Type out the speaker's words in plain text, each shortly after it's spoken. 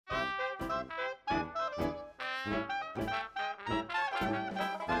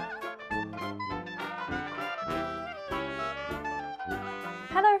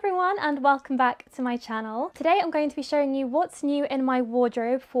everyone and welcome back to my channel. Today I'm going to be showing you what's new in my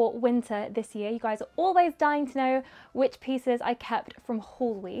wardrobe for winter this year. You guys are always dying to know which pieces I kept from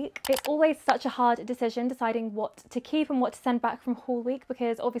haul week. It's always such a hard decision deciding what to keep and what to send back from haul week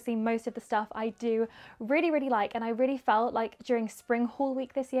because obviously most of the stuff I do really like, and I really felt like during spring haul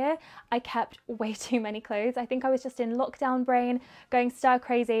week this year I kept way too many clothes. I think I was just in lockdown brain going stir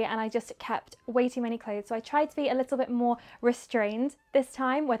crazy and I just kept way too many clothes. So I tried to be a little bit more restrained this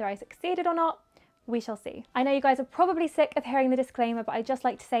time. Whether I succeeded or not, we shall see. I know you guys are probably sick of hearing the disclaimer, but I just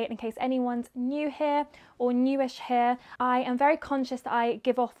like to say it in case anyone's new here or newish here. I am very conscious that I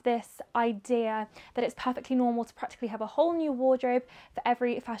give off this idea that it's perfectly normal to practically have a whole new wardrobe for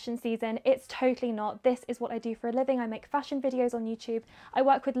every fashion season. It's totally not. This is what I do for a living. I make fashion videos on YouTube. I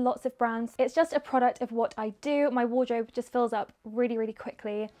work with lots of brands. It's just a product of what I do. My wardrobe just fills up really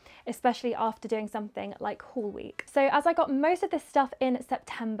quickly, especially after doing something like haul week. So as I got most of this stuff in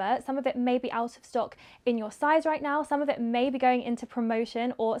September, some of it may be out of stock in your size right now, some of it may be going into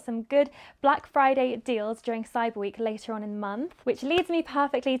promotion or some good Black Friday deals during Cyber Week later on in the month, which leads me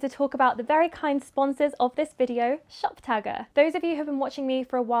perfectly to talk about the very kind sponsors of this video, ShopTagger. Those of you who have been watching me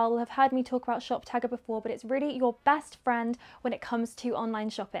for a while will have heard me talk about ShopTagger before, but it's really your best friend when it comes to online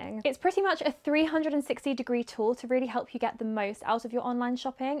shopping. It's pretty much a 360-degree tool to really help you get the most out of your online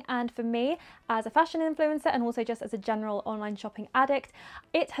shopping, and for me as a fashion influencer and also just as a general online shopping addict,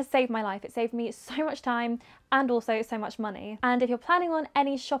 it has saved my life. It saved me so much time and also so much money. And if you're planning on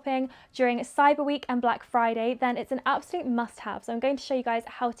any shopping during Cyber Week and Black Friday, then it's an absolute must-have. So I'm going to show you guys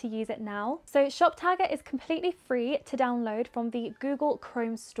how to use it now. So ShopTagger is completely free to download from the Google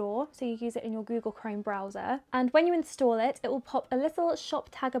Chrome store. So you use it in your Google Chrome browser. And when you install it, it will pop a little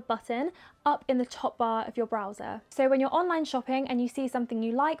ShopTagger button up in the top bar of your browser. So when you're online shopping and you see something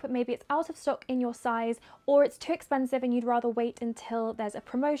you like, but maybe it's out of stock in your size or it's too expensive and you'd rather wait until there's a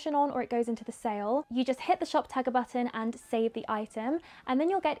promotion on or it goes into the sale, you just hit the ShopTagger button and save the item, and then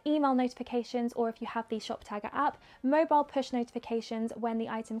you'll get email notifications, or if you have the ShopTagger app, mobile push notifications when the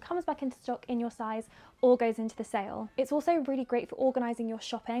item comes back into stock in your size or goes into the sale. It's also really great for organizing your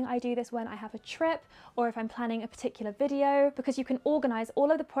shopping. I do this when I have a trip or if I'm planning a particular video, because you can organize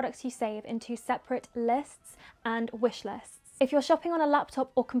all of the products you save into separate lists and wish lists. If you're shopping on a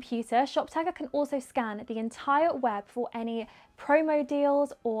laptop or computer, ShopTagger can also scan the entire web for any promo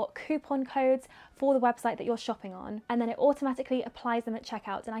deals or coupon codes for the website that you're shopping on, and then it automatically applies them at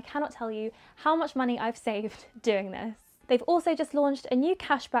checkout, and I cannot tell you how much money I've saved doing this. They've also just launched a new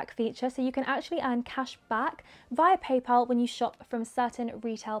cashback feature, so you can actually earn cash back via PayPal when you shop from certain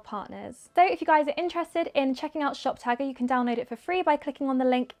retail partners. So if you guys are interested in checking out ShopTagger, you can download it for free by clicking on the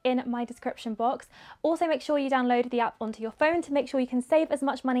link in my description box. Also make sure you download the app onto your phone to make sure you can save as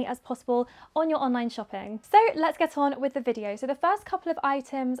much money as possible on your online shopping. So let's get on with the video. So the first couple of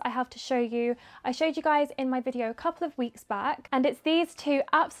items I have to show you, I showed you guys in my video a couple of weeks back, and it's these two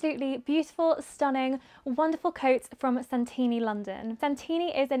absolutely beautiful, stunning, wonderful coats from Santinni, London.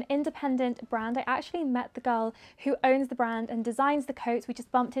 Santinni is an independent brand. I actually met the girl who owns the brand and designs the coats. We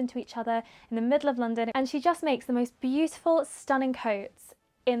just bumped into each other in the middle of London, and she just makes the most beautiful, stunning coats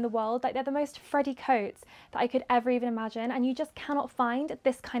in the world. Like, they're the most Freddy coats that I could ever even imagine, and you just cannot find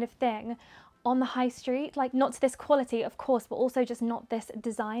this kind of thing on the high street. Like, not to this quality, of course, but also just not this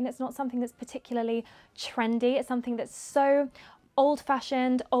design. It's not something that's particularly trendy. It's something that's so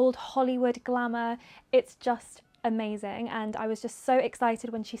old-fashioned, old Hollywood glamour. It's just amazing, and I was just so excited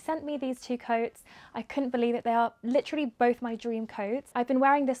when she sent me these two coats. I couldn't believe it. They are literally both my dream coats. I've been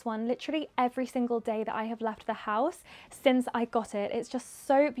wearing this one literally every single day that I have left the house since I got it. It's just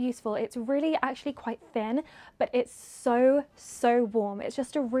so beautiful. It's really actually quite thin, but it's so warm. It's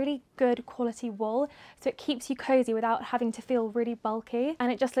just a really good quality wool, so it keeps you cozy without having to feel really bulky,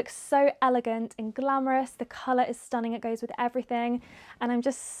 and it just looks so elegant and glamorous. The colour is stunning. It goes with everything, and I'm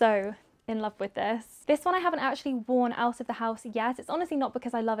just so in love with this. This one I haven't actually worn out of the house yet. It's honestly not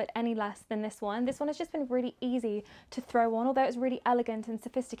because I love it any less than this one. This one has just been really easy to throw on. Although it's really elegant and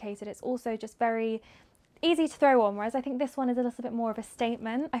sophisticated, it's also just very easy to throw on, whereas I think this one is a little bit more of a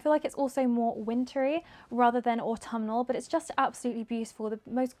statement. I feel like it's also more wintry rather than autumnal, but it's just absolutely beautiful. The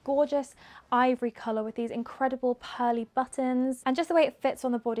most gorgeous ivory colour with these incredible pearly buttons, and just the way it fits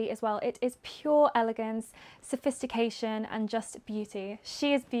on the body as well. It is pure elegance, sophistication, and just beauty.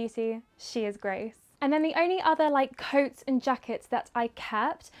 She is beauty, she is grace. And then the only other like coats and jackets that I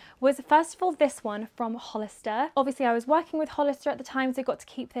kept was, first of all, this one from Hollister. Obviously I was working with Hollister at the time, so I got to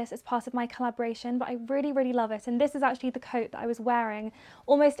keep this as part of my collaboration, but I really love it. And this is actually the coat that I was wearing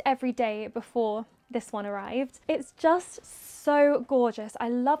almost every day before this one arrived. It's just so gorgeous. I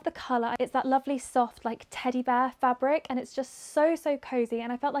love the colour. It's that lovely soft like teddy bear fabric, and it's just so cozy,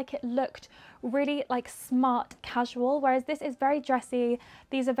 and I felt like it looked really like smart casual, whereas this is very dressy.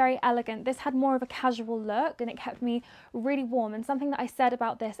 These are very elegant. This had more of a casual look and it kept me really warm. And something that I said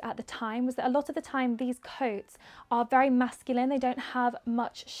about this at the time was that a lot of the time these coats are very masculine. They don't have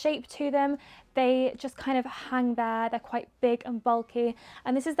much shape to them. They just kind of hang there. They're quite big and bulky,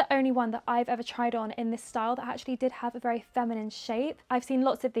 and this is the only one that I've ever tried on in this style that actually did have a very feminine shape. I've seen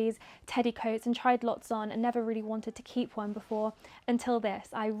lots of these teddy coats and tried lots on and never really wanted to keep one before until this.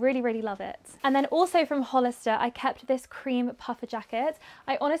 I really love it. And then also from Hollister, I kept this cream puffer jacket.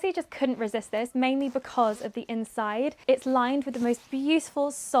 I honestly just couldn't resist this, mainly because of the inside. It's lined with the most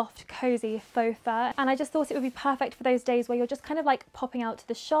beautiful, soft, cozy faux fur, and I just thought it would be perfect for those days where you're just kind of like popping out to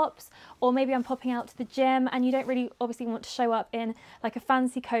the shops, or maybe I'm popping out to the gym and you don't really obviously want to show up in like a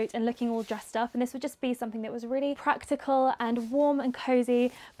fancy coat and looking all dressed up, and this would just be something that was really practical and warm and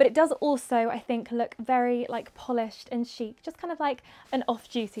cozy, but it does also, I think, look very like polished and chic, just kind of like an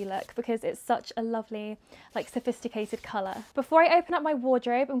off-duty look, because it's such a lovely like sophisticated colour. Before I open up my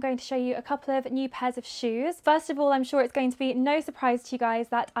wardrobe, I'm going to show you a couple of new pairs of shoes. First of all, I'm sure it's going to be no surprise to you guys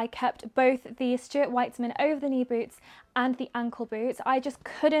that I kept both the Stuart Weitzman over the knee boots and the ankle boots. I just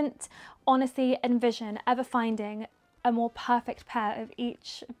couldn't honestly envision ever finding a more perfect pair of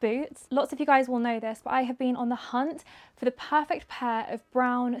each boot. Lots of you guys will know this, but I have been on the hunt for the perfect pair of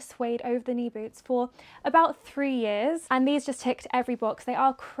brown suede over the knee boots for about 3 years, and these just ticked every box. They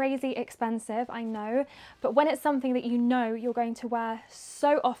are crazy expensive, I know, but when it's something that you know you're going to wear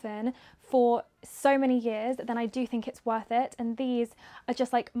so often for so many years, then I do think it's worth it. And these are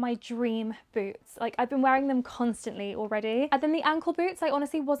just like my dream boots. Like, I've been wearing them constantly already. And then the ankle boots I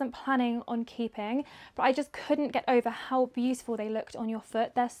honestly wasn't planning on keeping, but I just couldn't get over how beautiful they looked on your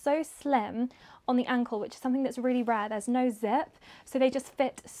foot. They're so slim on the ankle, which is something that's really rare. There's no zip, so they just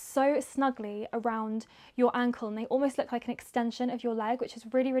fit so snugly around your ankle, and they almost look like an extension of your leg, which is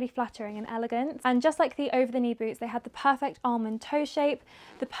really flattering and elegant. And just like the over the knee boots, they had the perfect almond toe shape,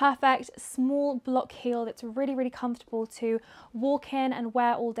 the perfect small block heel that's really comfortable to walk in and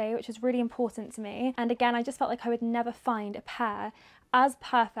wear all day, which is really important to me. And again, I just felt like I would never find a pair as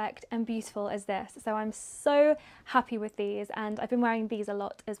perfect and beautiful as this, so I'm so happy with these, and I've been wearing these a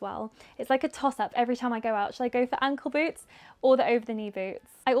lot as well. It's like a toss-up every time I go out. Should I go for ankle boots or the over the knee boots?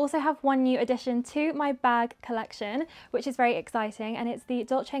 I also have one new addition to my bag collection, which is very exciting, and it's the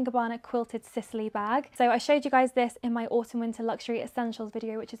Dolce & Gabbana quilted Sicily bag. So I showed you guys this in my autumn winter luxury essentials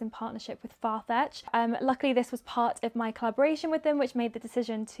video, which is in partnership with Farfetch. Luckily this was part of my collaboration with them, which made the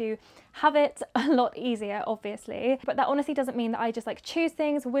decision to have it a lot easier, obviously, but that honestly doesn't mean that I just like choose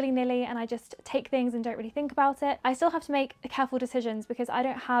things willy-nilly and I just take things and don't really think about it. I still have to make careful decisions because I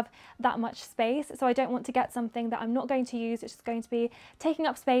don't have that much space, so I don't want to get something that I'm not going to use, which is going to be taking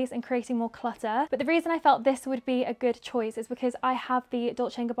up space and creating more clutter. But the reason I felt this would be a good choice is because I have the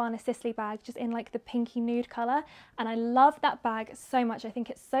Dolce & Gabbana Sicily bag just in like the pinky nude colour, and I love that bag so much. I think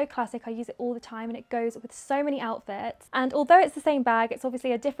it's so classic. I use it all the time and it goes with so many outfits. And although it's the same bag, it's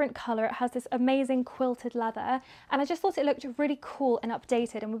obviously a different colour. It has this amazing quilted leather, and I just thought it looked really cool and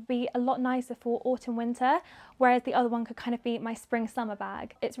updated and would be a lot nicer for autumn winter, whereas the other one could kind of be my spring summer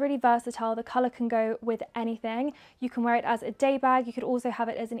bag. It's really versatile. The colour can go with anything. You can wear it as a day bag, you could also have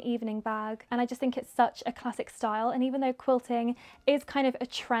it as an evening bag, and I just think it's such a classic style. And even though quilting is kind of a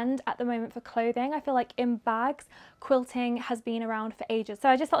trend at the moment for clothing, I feel like in bags quilting has been around for ages, so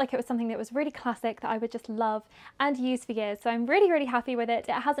I just felt like it was something that was really classic that I would just love and use for years. So I'm really happy with it.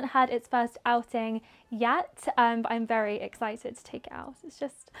 It hasn't had its first outing yet, but I'm very excited to take it out. It's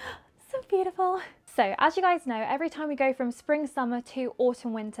just so beautiful. So as you guys know, every time we go from spring summer to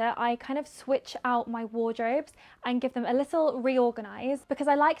autumn winter, I kind of switch out my wardrobes and give them a little reorganize, because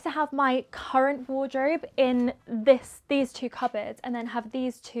I like to have my current wardrobe in these two cupboards and then have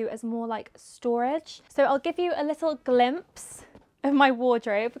these two as more like storage. So I'll give you a little glimpse of my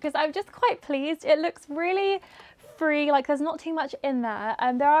wardrobe because I'm just quite pleased. It looks really free, like there's not too much in there,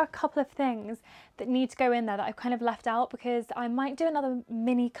 and there are a couple of things that need to go in there that I've kind of left out because I might do another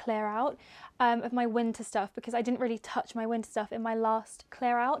mini clear out of my winter stuff, because I didn't really touch my winter stuff in my last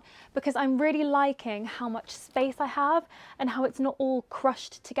clear out, because I'm really liking how much space I have and how it's not all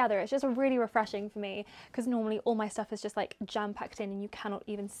crushed together. It's just really refreshing for me because normally all my stuff is just like jam-packed in and you cannot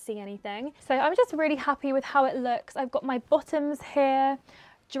even see anything. So I'm just really happy with how it looks. I've got my bottoms here,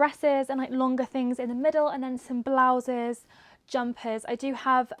 dresses and like longer things in the middle, and then some blouses, jumpers. I do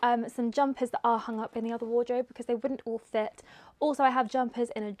have some jumpers that are hung up in the other wardrobe because they wouldn't all fit. Also, I have jumpers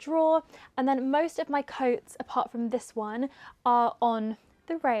in a drawer, and then most of my coats, apart from this one, are on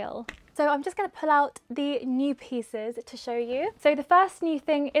the rail. So I'm just going to pull out the new pieces to show you. So the first new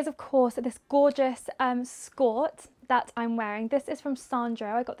thing is of course this gorgeous skirt that I'm wearing. This is from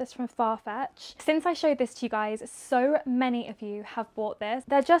Sandro. I got this from Farfetch. Since I showed this to you guys, so many of you have bought this.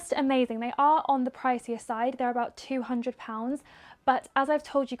 They're just amazing. They are on the pricier side. They're about £200. But as I've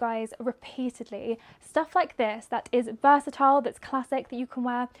told you guys repeatedly, stuff like this that is versatile, that's classic, that you can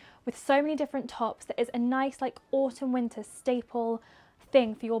wear with so many different tops, that is a nice like autumn winter staple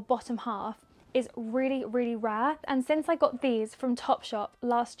thing for your bottom half, is really, really rare. And since I got these from Topshop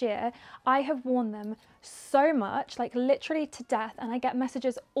last year, I have worn them so much, like literally to death, and I get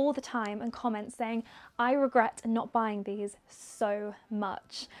messages all the time and comments saying I regret not buying these so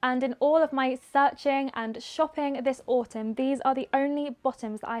much. And in all of my searching and shopping this autumn, these are the only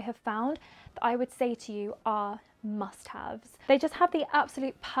bottoms that I have found that I would say to you are must-haves. They just have the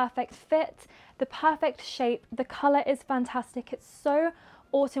absolute perfect fit, the perfect shape, the colour is fantastic, it's so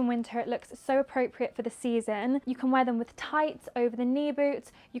autumn winter, it looks so appropriate for the season. You can wear them with tights over the knee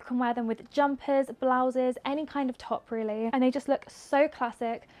boots, you can wear them with jumpers, blouses, any kind of top really, and they just look so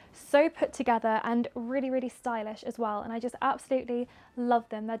classic, so put together, and really, really stylish as well. And I just absolutely love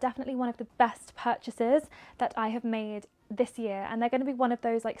them. They're definitely one of the best purchases that I have made this year, and they're going to be one of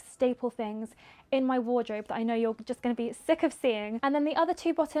those like staple things in my wardrobe that I know you're just going to be sick of seeing. And then the other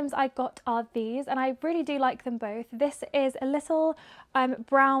two bottoms I got are these, and I really do like them both. This is a little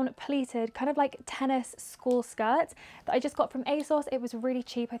brown pleated kind of like tennis school skirt that I just got from ASOS. It was really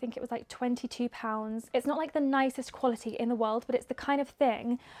cheap. I think it was like £22. It's not like the nicest quality in the world, but it's the kind of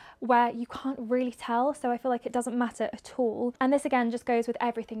thing where you can't really tell, so I feel like it doesn't matter at all. And this again just goes with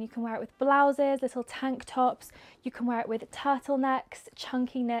everything. You can wear it with blouses, little tank tops, you can wear it with turtlenecks,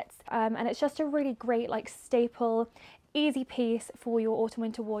 chunky knits, and it's just a really great like staple, easy piece for your autumn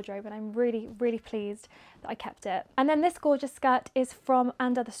winter wardrobe, and I'm really, really pleased that I kept it. And then this gorgeous skirt is from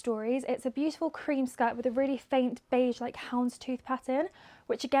And Other Stories. It's a beautiful cream skirt with a really faint beige like houndstooth pattern,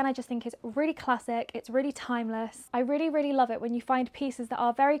 which again I just think is really classic, it's really timeless. I really, really love it when you find pieces that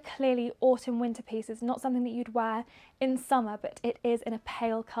are very clearly autumn winter pieces, not something that you'd wear in summer, but it is in a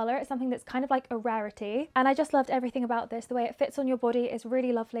pale colour. It's something that's kind of like a rarity, and I just loved everything about this. The way it fits on your body is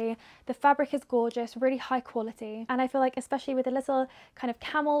really lovely, the fabric is gorgeous, really high quality, and I feel like especially with a little kind of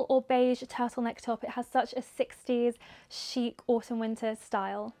camel or beige turtleneck top, it has such a 60s chic autumn winter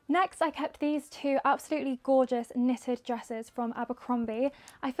style. Next I kept these two absolutely gorgeous knitted dresses from Abercrombie.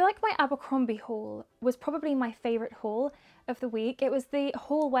 I feel like my Abercrombie haul was probably my favourite haul of the week. It was the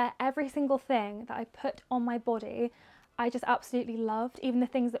haul where every single thing that I put on my body I just absolutely loved, even the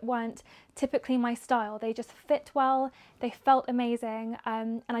things that weren't typically my style. They just fit well, they felt amazing,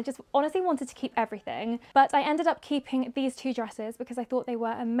 and I just honestly wanted to keep everything. But I ended up keeping these two dresses because I thought they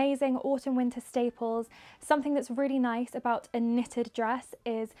were amazing autumn winter staples. Something that's really nice about a knitted dress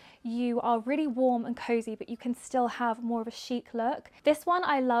is you are really warm and cozy, but you can still have more of a chic look. This one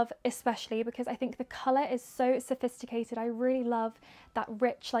I love especially because I think the colour is so sophisticated. I really love that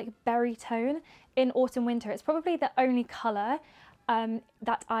rich like berry tone in autumn winter. It's probably the only colour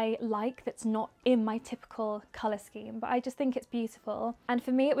that I like that's not in my typical colour scheme, but I just think it's beautiful. And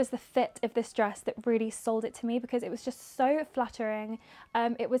for me it was the fit of this dress that really sold it to me because it was just so flattering.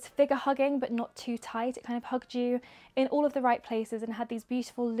 It was figure hugging but not too tight. It kind of hugged you in all of the right places and had these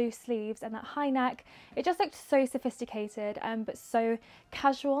beautiful loose sleeves and that high neck. It just looked so sophisticated but so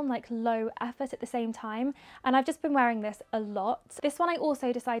casual and like low effort at the same time, and I've just been wearing this a lot. This one I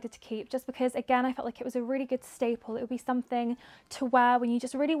also decided to keep just because again I felt like it was a really good staple. It would be something to wear when you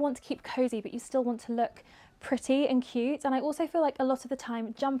just really want to keep cozy but you still want to look pretty and cute. And I also feel like a lot of the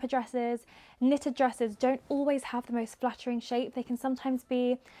time jumper dresses, knitted dresses don't always have the most flattering shape. They can sometimes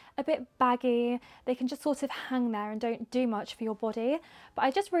be a bit baggy, they can just sort of hang there and don't do much for your body. But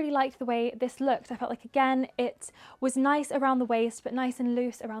I just really liked the way this looked. I felt like again it was nice around the waist but nice and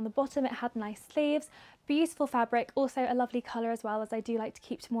loose around the bottom. It had nice sleeves, beautiful fabric, also a lovely colour as well, as I do like to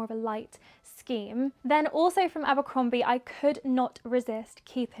keep to more of a light scheme. Then also from Abercrombie I could not resist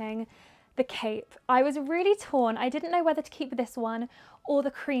keeping the cape. I was really torn. I didn't know whether to keep this one or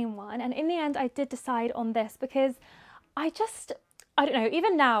the cream one, and in the end I did decide on this because I don't know,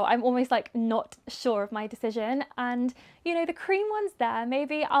 even now I'm almost like not sure of my decision. And you know, the cream one's there,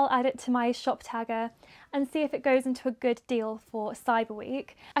 maybe I'll add it to my shop tagger and see if it goes into a good deal for Cyber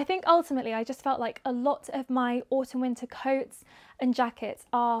Week. I think ultimately I just felt like a lot of my autumn winter coats and jackets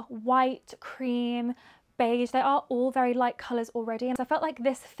are white, cream, beige. They are all very light colours already, and so I felt like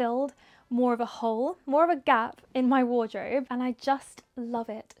this filled more of a hole, more of a gap in my wardrobe, and I just love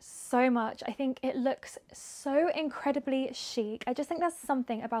it so much. I think it looks so incredibly chic. I just think there's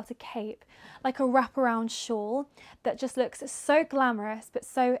something about a cape, like a wraparound shawl, that just looks so glamorous but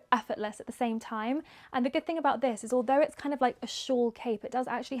so effortless at the same time. And the good thing about this is, although it's kind of like a shawl cape, it does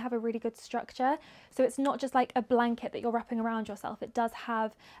actually have a really good structure. So it's not just like a blanket that you're wrapping around yourself. It does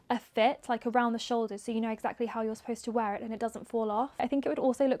have a fit like around the shoulders, so you know exactly how you're supposed to wear it and it doesn't fall off. I think it would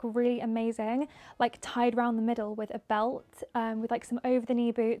also look really amazing like tied around the middle with a belt, with like some over the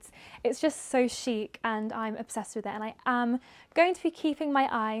knee boots. It's just so chic and I'm obsessed with it, and I am going to be keeping my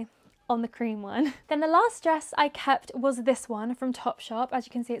eye on the cream one. Then the last dress I kept was this one from Topshop. As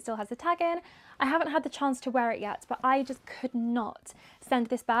you can see, it still has the tag in. I haven't had the chance to wear it yet, but I just could not send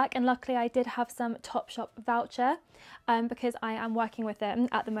this back, and luckily I did have some Topshop voucher because I am working with them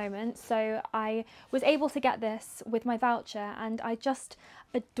at the moment, so I was able to get this with my voucher, and I just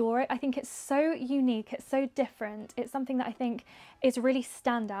adore it. I think it's so unique, it's so different, it's something that I think is really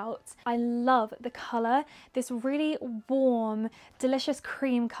standout. I love the colour, this really warm, delicious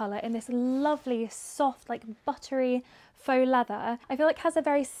cream colour in this lovely, soft, like buttery faux leather. I feel like it has a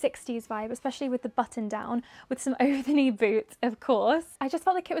very 60s vibe, especially with the button down, with some over the knee boots, of course. I just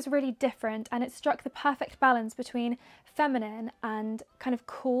felt like it was really different, and it struck the perfect balance between feminine and kind of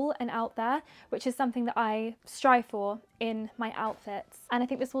cool and out there, which is something that I strive for in my outfits. And I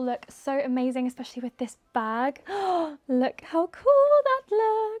think this will look so amazing, especially with this bag. Look how cool that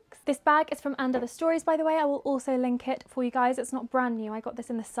looks. This bag is from And Other Stories, by the way. I will also link it for you guys. It's not brand new. I got this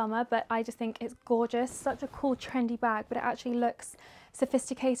in the summer, but I just think it's gorgeous. Such a cool, trendy bag, but it actually looks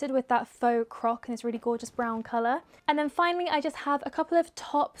sophisticated with that faux croc and this really gorgeous brown colour. And then finally, I just have a couple of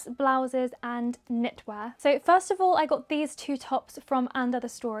tops, blouses and knitwear. So first of all, I got these two tops from And Other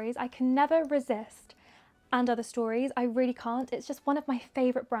Stories. I can never resist And Other Stories. I really can't. It's just one of my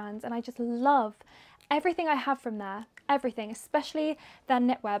favourite brands, and I just love everything I have from there. Everything, especially their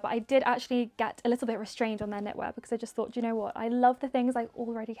knitwear, but I did actually get a little bit restrained on their knitwear because I just thought, you know what, I love the things I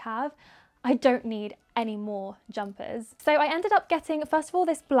already have. I don't need any more jumpers. So I ended up getting, first of all,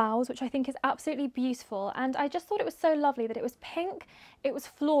 this blouse, which I think is absolutely beautiful, and I just thought it was so lovely that it was pink, it was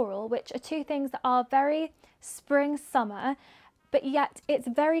floral, which are two things that are very spring, summer, but yet it's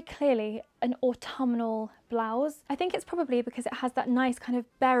very clearly an autumnal blouse. I think it's probably because it has that nice kind of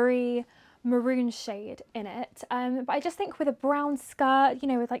berry maroon shade in it, but I just think with a brown skirt, you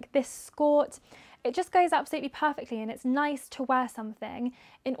know, with like this skirt, it just goes absolutely perfectly, and it's nice to wear something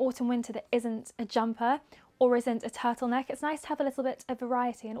in autumn winter that isn't a jumper or isn't a turtleneck. It's nice to have a little bit of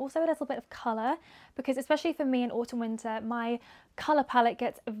variety and also a little bit of colour, because especially for me in autumn winter, my colour palette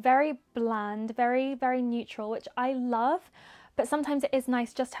gets very bland, very, very neutral, which I love. But sometimes it is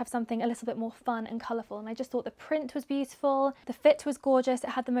nice just to have something a little bit more fun and colourful, and I just thought the print was beautiful, the fit was gorgeous, it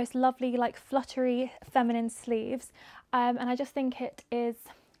had the most lovely like fluttery feminine sleeves, and I just think it is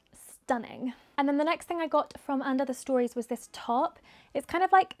stunning. And then the next thing I got from And Other Stories was this top. It's kind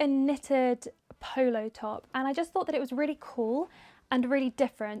of like a knitted polo top, and I just thought that it was really cool and really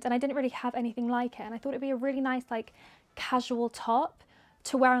different, and I didn't really have anything like it, and I thought it'd be a really nice like casual top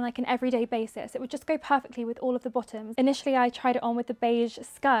to wear on like an everyday basis. It would just go perfectly with all of the bottoms. Initially I tried it on with the beige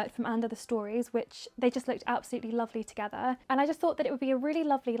skirt from And Other Stories, which they just looked absolutely lovely together, and I just thought that it would be a really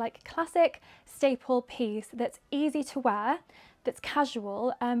lovely like classic staple piece that's easy to wear, that's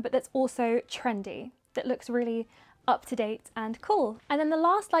casual, but that's also trendy, that looks really up to date and cool. And then the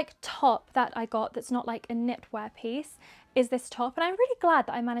last like top that I got that's not like a knitwear piece is this top, and I'm really glad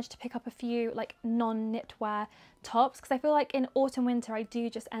that I managed to pick up a few like non-knitwear tops, because I feel like in autumn winter I do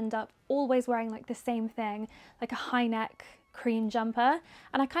just end up always wearing like the same thing, like a high neck cream jumper,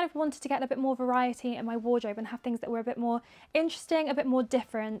 and I kind of wanted to get a bit more variety in my wardrobe and have things that were a bit more interesting, a bit more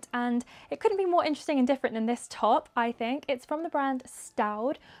different, and it couldn't be more interesting and different than this top, I think. It's from the brand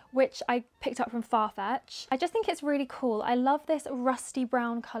Stowed, which I picked up from Farfetch. I just think it's really cool. I love this rusty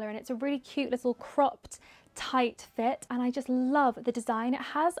brown colour, and it's a really cute little cropped tight fit, and I just love the design. It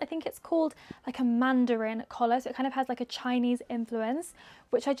has, I think it's called like a mandarin collar, so it kind of has like a Chinese influence,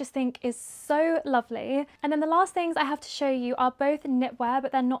 which I just think is so lovely. And then the last things I have to show you are both knitwear,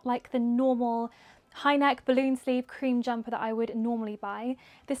 but they're not like the normal high neck balloon sleeve cream jumper that I would normally buy.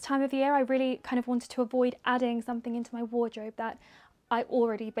 This time of year I really kind of wanted to avoid adding something into my wardrobe that I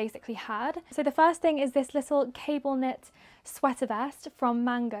already basically had. So the first thing is this little cable knit sweater vest from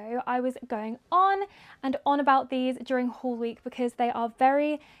Mango. I was going on and on about these during haul week because they are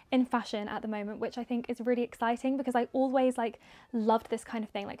very in fashion at the moment, which I think is really exciting because I always like loved this kind of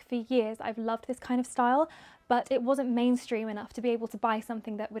thing. Like for years I've loved this kind of style, but it wasn't mainstream enough to be able to buy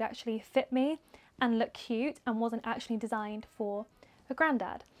something that would actually fit me and look cute and wasn't actually designed for a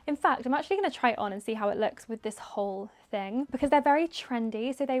granddad. In fact, I'm actually going to try it on and see how it looks with this whole thing, because they're very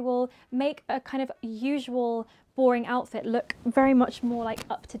trendy, so they will make a kind of usual boring outfit look very much more like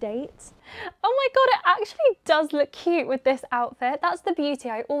up to date. Oh my god, it actually does look cute with this outfit. That's the beauty,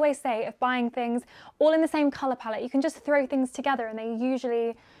 I always say, of buying things all in the same colour palette. You can just throw things together and they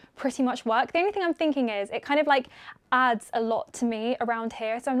usually pretty much work. The only thing I'm thinking is it kind of like adds a lot to me around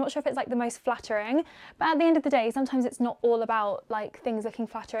here, so I'm not sure if it's like the most flattering, but at the end of the day sometimes it's not all about like things looking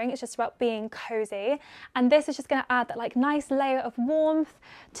flattering, it's just about being cozy, and this is just going to add that like nice layer of warmth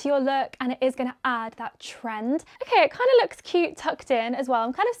to your look, and it is going to add that trend. Okay, it kind of looks cute tucked in as well.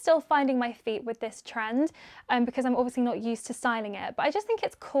 I'm kind of still finding my feet with this trend because I'm obviously not used to styling it, but I just think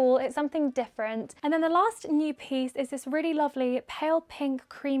it's cool, it's something different. And then the last new piece is this really lovely pale pink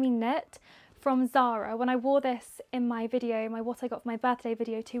creamy knit from Zara. When I wore this in my video, my what I got for my birthday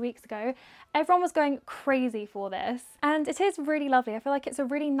video 2 weeks ago, everyone was going crazy for this, and it is really lovely. I feel like it's a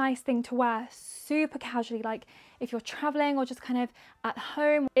really nice thing to wear super casually, like if you're traveling or just kind of at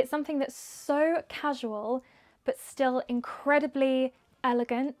home. It's something that's so casual but still incredibly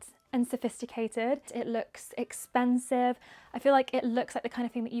elegant and sophisticated. It looks expensive. I feel like it looks like the kind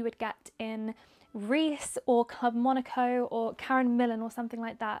of thing that you would get in Reese or Club Monaco or Karen Millen or something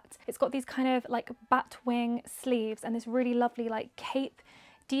like that. It's got these kind of like bat wing sleeves and this really lovely like cape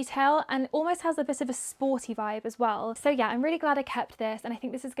detail, and almost has a bit of a sporty vibe as well. So yeah, I'm really glad I kept this, and I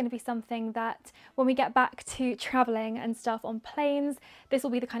think this is going to be something that when we get back to traveling and stuff on planes, this will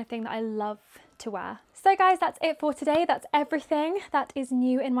be the kind of thing that I love to wear. So guys, that's it for today. That's everything that is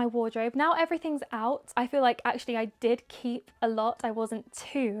new in my wardrobe. Now everything's out, I feel like actually I did keep a lot. I wasn't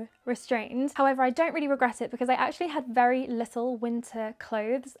too restrained. However, I don't really regret it because I actually had very little winter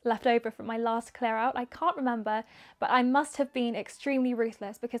clothes left over from my last clear out. I can't remember, but I must have been extremely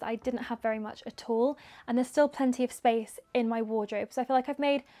ruthless because I didn't have very much at all, and there's still plenty of space in my wardrobe. So I feel like I've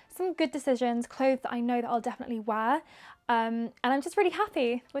made some good decisions, clothes that I know that I'll definitely wear. And I'm just really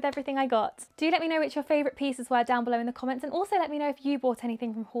happy with everything I got. Do let me know which your favourite pieces were down below in the comments, and also let me know if you bought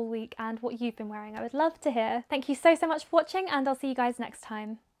anything from Haul Week and what you've been wearing. I would love to hear. Thank you so much for watching, and I'll see you guys next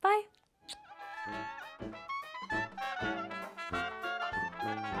time. Bye!